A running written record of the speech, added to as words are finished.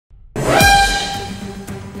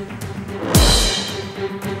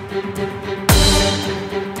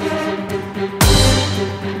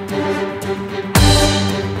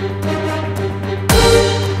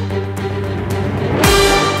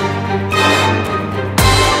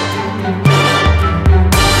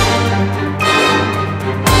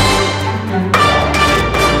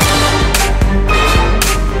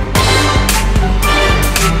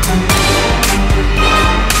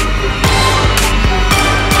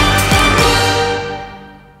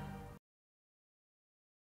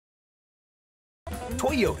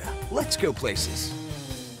Toyota, let's go places.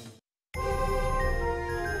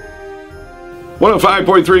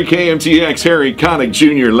 105.3 KMTX, Harry Connick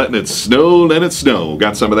Jr. letting it snow, let it snow.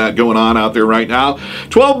 Got some of that going on out there right now.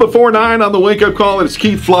 12 before 9 on the wake-up call. It's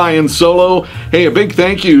Keith flying solo. Hey, a big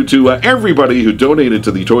thank you to everybody who donated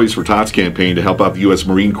to the Toys for Tots campaign to help out the U.S.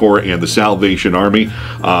 Marine Corps and the Salvation Army.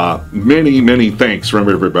 Many, many thanks from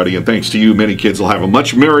everybody, and thanks to you. Many kids will have a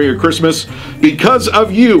much merrier Christmas because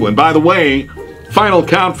of you. And by the way, final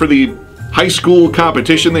count for the high school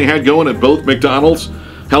competition they had going at both McDonald's.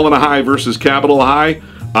 Helena High versus Capitol High.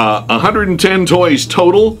 110 toys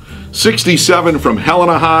total, 67 from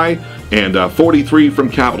Helena High and 43 from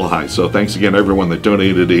Capitol High. So thanks again to everyone that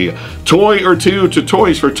donated a toy or two to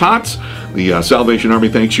Toys for Tots. The Salvation Army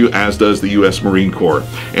thanks you, as does the U.S. Marine Corps.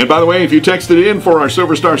 And by the way, if you texted in for our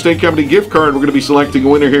Silver Star State Company gift card, we're going to be selecting a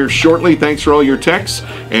winner here shortly. Thanks for all your texts,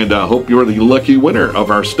 and hope you're the lucky winner of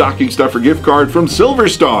our stocking stuffer gift card from Silver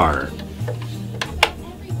Star.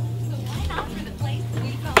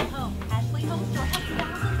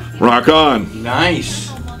 Rock on.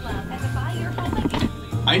 Nice.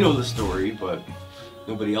 I know the story, but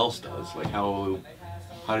nobody else does. Like, how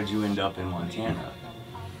did you end up in Montana?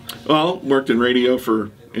 Well, worked in radio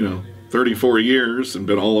for, 34 years and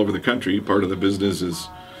been all over the country. Part of the business is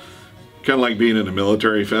kind of like being in a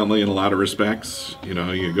military family in a lot of respects.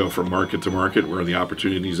 You go from market to market where the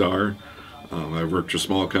opportunities are. I've worked for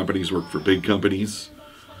small companies, worked for big companies.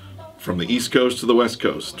 From the East Coast to the West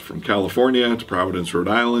Coast, from California to Providence, Rhode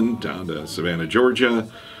Island, down to Savannah, Georgia,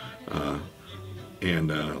 and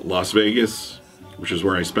Las Vegas, which is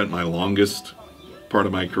where I spent my longest part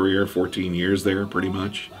of my career, 14 years there, pretty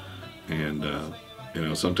much. And,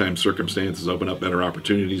 sometimes circumstances open up better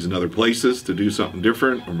opportunities in other places to do something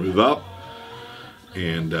different or move up.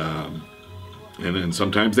 And then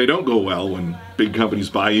sometimes they don't go well when big companies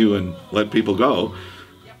buy you and let people go,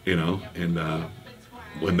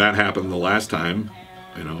 when that happened the last time,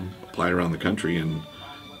 applied around the country, and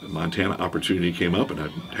the Montana opportunity came up, and I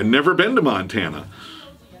had never been to Montana.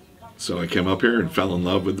 So I came up here and fell in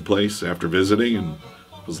love with the place after visiting, and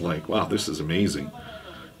was like, wow, this is amazing.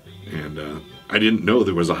 And I didn't know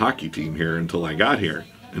there was a hockey team here until I got here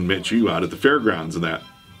and met you out at the fairgrounds in that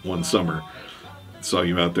one summer. Saw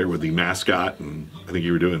you out there with the mascot, and I think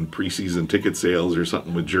you were doing preseason ticket sales or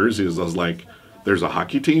something with jerseys. I was like, there's a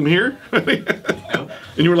hockey team here?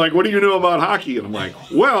 And you were like, what do you know about hockey? And I'm like,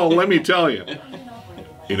 well, let me tell you.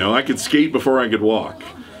 I could skate before I could walk.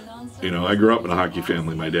 I grew up in a hockey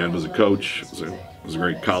family. My dad was a coach, was a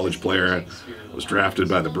great college player. Was drafted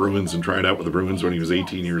by the Bruins and tried out with the Bruins when he was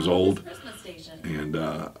 18 years old. And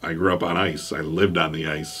I grew up on ice. I lived on the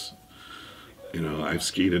ice. I've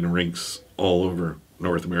skated in rinks all over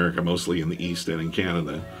North America, mostly in the East and in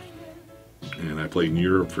Canada. And I played in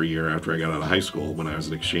Europe for a year after I got out of high school when I was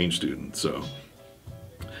an exchange student. So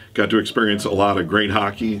got to experience a lot of great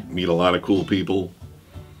hockey, meet a lot of cool people.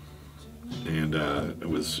 And it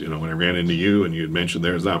was, when I ran into you and you had mentioned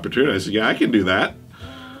there was an opportunity, I said, yeah, I can do that.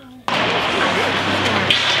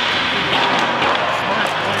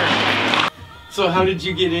 So how did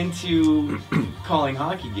you get into calling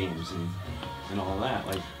hockey games and all that?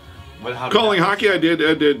 Like, calling hockey, I did.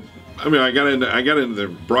 I mean, I got into the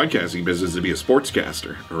broadcasting business to be a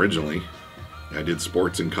sportscaster originally. I did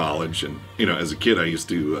sports in college, and as a kid, I used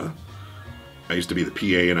to be the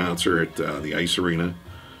PA announcer at the ice arena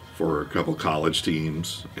for a couple college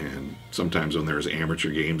teams, and sometimes when there was amateur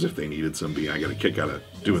games, if they needed somebody, I got a kick out of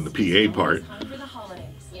doing the PA part.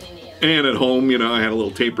 And at home, I had a little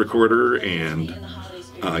tape recorder, and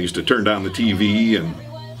I used to turn down the TV, and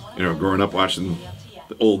growing up watching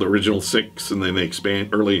the old original 6 and then the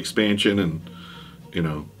early expansion, and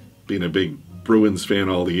being a big Bruins fan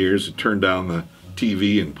all the years, to turn down the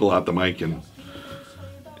TV and pull out the mic and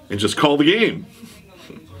just call the game.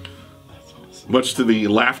 Much to the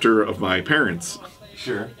laughter of my parents.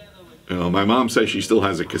 Sure. My mom says she still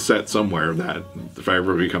has a cassette somewhere that if I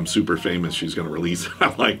ever become super famous, she's going to release it.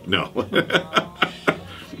 I'm like, no.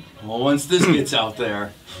 Well, once this gets out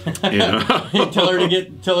there, tell her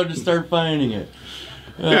to start finding it.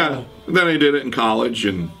 Yeah. Then I did it in college,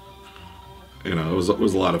 and it was a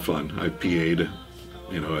lot of fun. I PA'd,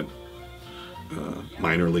 at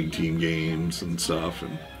minor league team games and stuff,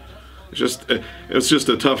 and it's just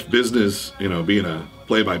a tough business, being a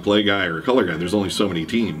play-by-play guy or a color guy. There's only so many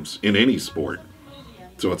teams in any sport,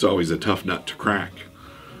 so it's always a tough nut to crack.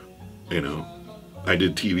 I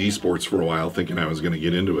did TV sports for a while, thinking I was going to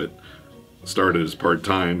get into it. Started as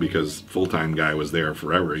part-time because full-time guy was there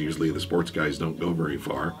forever. Usually the sports guys don't go very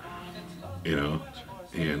far,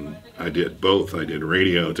 and I did both. I did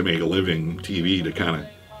radio to make a living, TV to kind of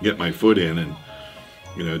get my foot in, and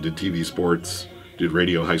You know, did TV sports, did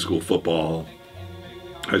radio high school football,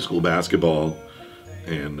 high school basketball,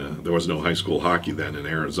 and there was no high school hockey then in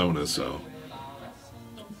Arizona, so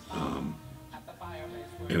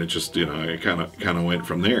and it just, you know, I kind of went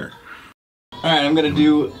from there. All right, I'm gonna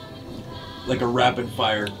do like a rapid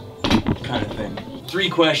fire kind of thing. 3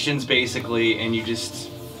 questions basically, and you just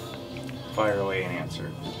fire away and answer.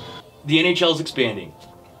 The NHL is expanding,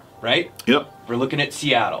 right? Yep. We're looking at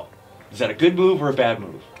Seattle. Is that a good move or a bad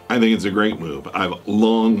move? I think it's a great move. I've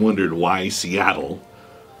long wondered why Seattle,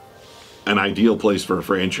 an ideal place for a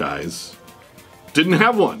franchise, didn't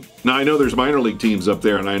have one. Now, I know there's minor league teams up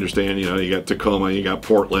there, and I understand, you know, you got Tacoma, you got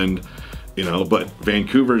Portland, you know, but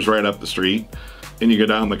Vancouver's right up the street, and you go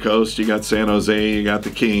down the coast, you got San Jose, you got the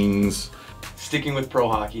Kings. Sticking with pro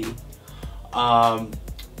hockey,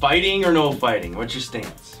 fighting or no fighting? What's your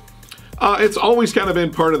stance? It's always kind of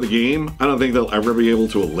been part of the game. I don't think they'll ever be able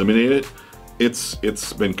to eliminate it.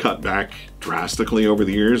 It's been cut back drastically over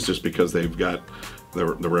the years just because they've got the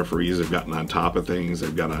referees have gotten on top of things.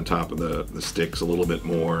 They've got on top of the sticks a little bit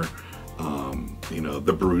more. You know,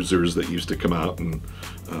 the bruisers that used to come out and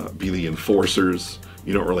be the enforcers.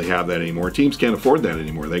 You don't really have that anymore. Teams can't afford that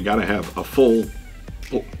anymore. They got to have a full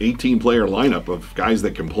 18-player lineup of guys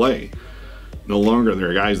that can play. No longer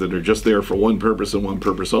there are guys that are just there for one purpose and one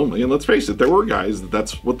purpose only. And let's face it, there were guys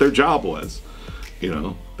that's what their job was. You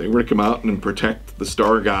know, they were to come out and protect the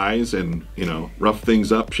star guys and, you know, rough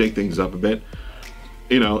things up, shake things up a bit.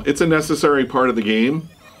 You know, it's a necessary part of the game.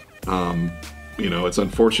 You know, it's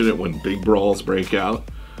unfortunate when big brawls break out.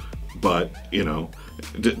 But, you know,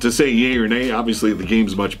 to say yay or nay, obviously the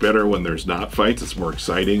game's much better when there's not fights. It's more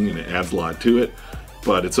exciting and it adds a lot to it.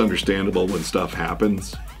 But it's understandable when stuff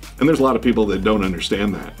happens. And there's a lot of people that don't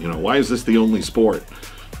understand that. You know, why is this the only sport?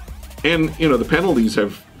 And, you know, the penalties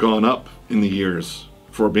have gone up in the years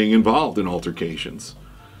for being involved in altercations.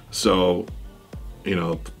 So, you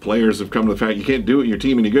know, players have come to the fact you can't do it your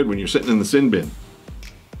team any good when you're sitting in the sin bin.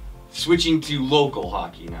 Switching to local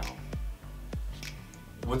hockey now.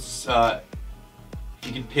 What's, if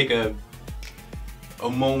you could pick a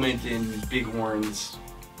moment in Bighorns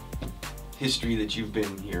history that you've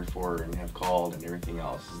been here for and have called and everything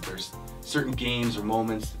else, is there certain games or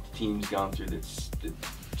moments that the team's gone through that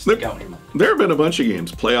stick out in your mind? There have been a bunch of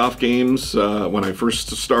games. Playoff games when I first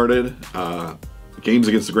started. Games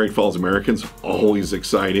against the Great Falls Americans, always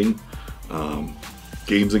exciting.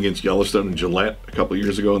 Games against Yellowstone and Gillette a couple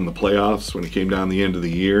years ago in the playoffs when it came down the end of the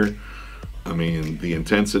year. I mean, the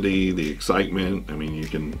intensity, the excitement, I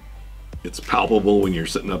mean, it's palpable when you're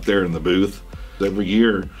sitting up there in the booth. Every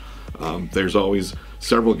year, there's always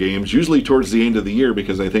several games, usually towards the end of the year,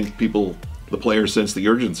 because I think the players sense the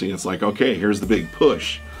urgency. It's like, okay, here's the big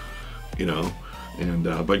push, you know. And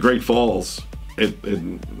but Great Falls, it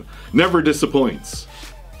never disappoints.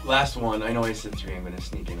 Last one. I know I said 3. I'm going to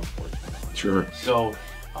sneak in a 4th. Sure. So,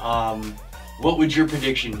 what would your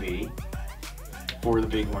prediction be for the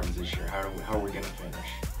Bighorns this year? How are we going to finish?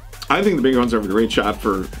 I think the Bighorns have a great shot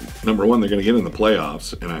for, number one, they're going to get in the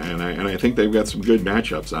playoffs, and I think they've got some good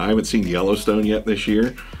matchups. I haven't seen Yellowstone yet this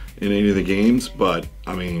year in any of the games, but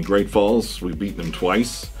I mean, Great Falls, we've beaten them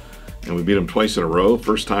twice, and we beat them twice in a row,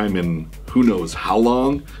 first time in who knows how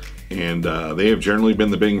long, and they have generally been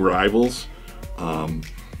the big rivals.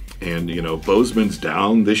 And you know, Bozeman's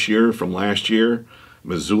down this year from last year.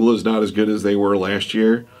 Missoula's not as good as they were last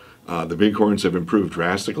year. The Bighorns have improved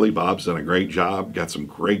drastically. Bob's done a great job, got some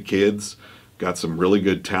great kids, got some really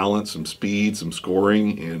good talent, some speed, some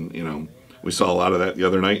scoring, and you know, we saw a lot of that the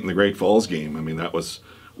other night in the Great Falls game. I mean, that was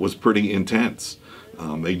pretty intense.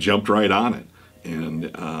 They jumped right on it, and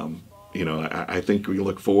you know, I think we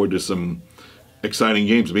look forward to some exciting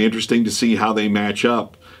games. It'll be interesting to see how they match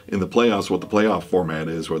up in the playoffs, what the playoff format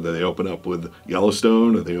is, whether they open up with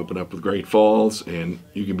Yellowstone or they open up with Great Falls, and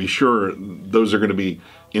you can be sure those are going to be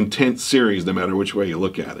intense series no matter which way you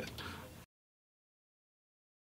look at it.